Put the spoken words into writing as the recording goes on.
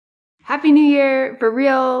Happy New Year for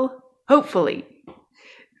real, hopefully.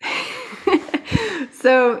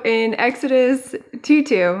 So in Exodus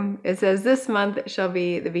 2:2, it says, "This month shall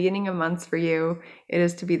be the beginning of months for you. It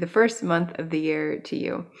is to be the first month of the year to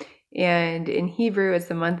you." And in Hebrew, it's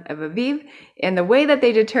the month of Aviv. And the way that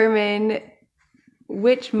they determine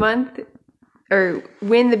which month or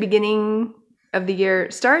when the beginning of the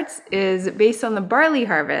year starts is based on the barley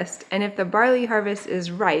harvest. And if the barley harvest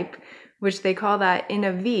is ripe, which they call that in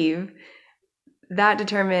Aviv, that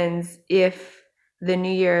determines if the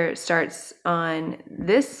new year starts on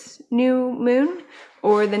this new moon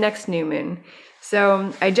or the next new moon.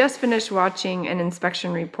 So I just finished watching an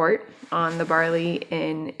inspection report on the barley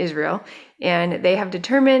in Israel, and they have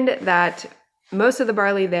determined that most of the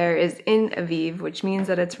barley there is in Aviv, which means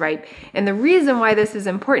that it's ripe. And the reason why this is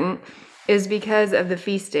important is because of the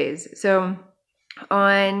feast days. So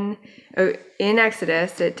in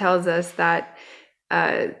Exodus, it tells us that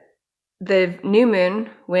the new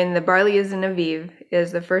moon, when the barley is in Aviv,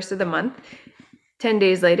 is the first of the month. 10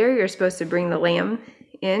 days later, you're supposed to bring the lamb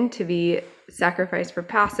in to be sacrificed for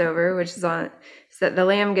Passover, which is on, so that the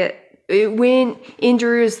lamb when in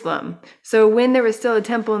Jerusalem. So when there was still a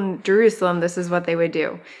temple in Jerusalem, this is what they would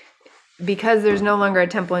do. Because there's no longer a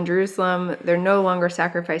temple in Jerusalem, they're no longer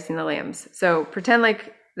sacrificing the lambs. So pretend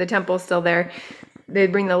like the temple's still there.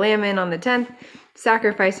 They'd bring the lamb in on the 10th,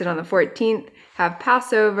 sacrifice it on the 14th, have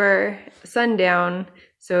Passover, sundown,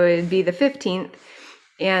 so it'd be the 15th,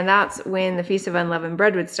 and that's when the Feast of Unleavened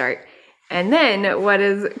Bread would start. And then what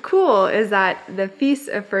is cool is that the Feast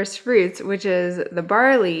of Firstfruits, which is the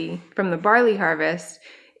barley, from the barley harvest,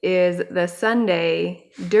 is the Sunday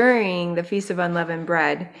during the Feast of Unleavened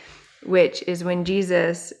Bread, which is when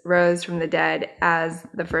Jesus rose from the dead as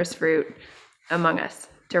the first fruit among us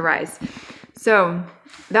to rise. So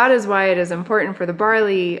that is why it is important for the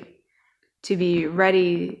barley to be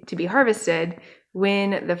ready to be harvested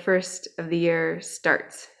when the first of the year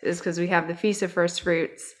starts, is because we have the Feast of First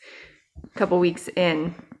Fruits a couple weeks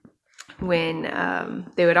in when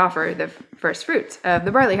they would offer the first fruits of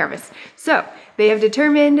the barley harvest. So they have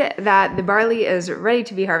determined that the barley is ready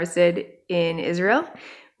to be harvested in Israel,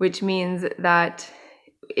 which means that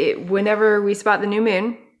whenever we spot the new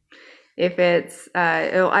moon, if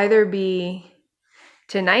it'll either be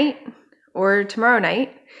tonight or tomorrow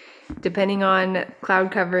night, depending on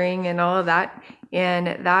cloud covering and all of that.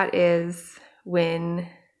 And that is when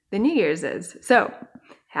the New Year's is. So,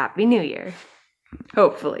 Happy New Year,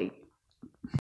 hopefully.